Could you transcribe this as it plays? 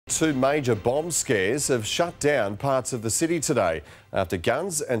Two major bomb scares have shut down parts of the city today after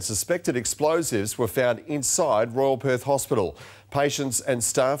guns and suspected explosives were found inside Royal Perth Hospital. Patients and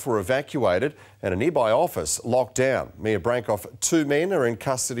staff were evacuated and a nearby office locked down. Mia Brankoff, two men are in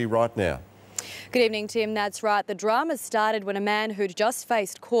custody right now. Good evening, Tim. That's right. The drama started when a man who'd just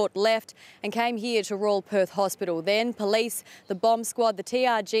faced court left and came here to Royal Perth Hospital. Then police, the bomb squad, the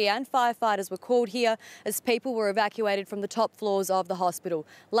TRG and firefighters were called here as people were evacuated from the top floors of the hospital.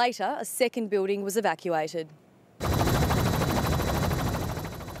 Later, a second building was evacuated.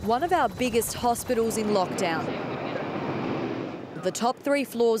 One of our biggest hospitals in lockdown. The top three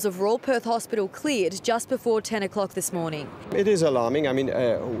floors of Royal Perth Hospital cleared just before 10 o'clock this morning. It is alarming. I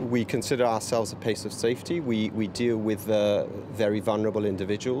mean, we consider ourselves a place of safety. We deal with very vulnerable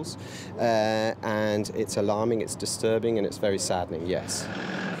individuals, and it's alarming, it's disturbing, and it's very saddening, yes.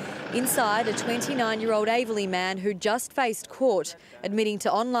 Inside, a 29-year-old Averley man who just faced court, admitting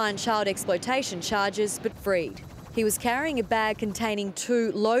to online child exploitation charges but freed. He was carrying a bag containing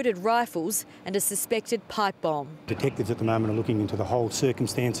two loaded rifles and a suspected pipe bomb. Detectives at the moment are looking into the whole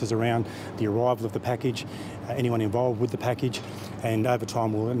circumstances around the arrival of the package, anyone involved with the package, and over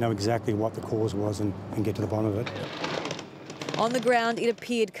time we'll know exactly what the cause was and get to the bottom of it. On the ground, it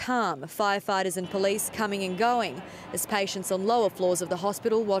appeared calm, firefighters and police coming and going as patients on lower floors of the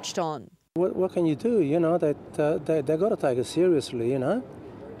hospital watched on. What can you do? You know, they've got to take it seriously, you know,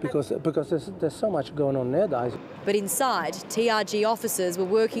 because there's so much going on nowadays. But inside, TRG officers were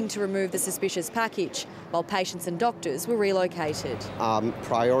working to remove the suspicious package, while patients and doctors were relocated.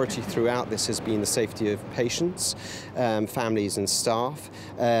 Priority throughout this has been the safety of patients, families and staff,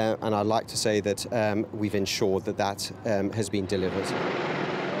 and I'd like to say that we've ensured that has been delivered.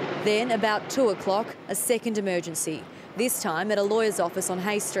 Then, about 2 o'clock, a second emergency, this time at a lawyer's office on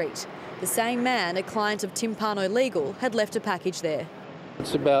Hay Street. The same man, a client of Timpano Legal, had left a package there.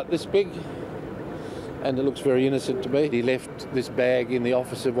 It's about this big, and it looks very innocent to me. He left this bag in the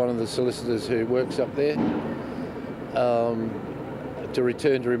office of one of the solicitors who works up there to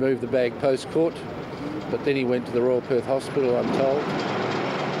return to remove the bag post-court, but then he went to the Royal Perth Hospital, I'm told.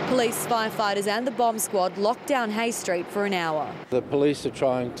 Police, firefighters and the bomb squad locked down Hay Street for an hour. The police are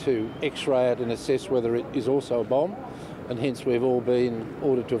trying to x-ray it and assess whether it is also a bomb, and hence we've all been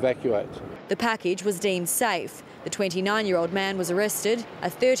ordered to evacuate. The package was deemed safe. The 29-year-old man was arrested. A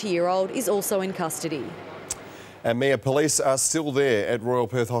 30-year-old is also in custody. And Mia, police are still there at Royal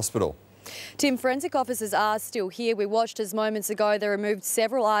Perth Hospital. Tim, forensic officers are still here. We watched as moments ago they removed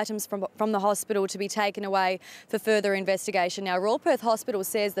several items from the hospital to be taken away for further investigation. Now, Royal Perth Hospital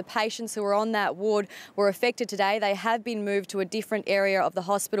says the patients who were on that ward were affected today. They have been moved to a different area of the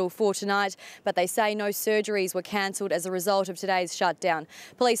hospital for tonight, but they say no surgeries were cancelled as a result of today's shutdown.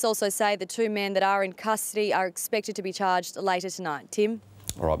 Police also say the two men that are in custody are expected to be charged later tonight. Tim?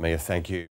 All right, Mia, thank you.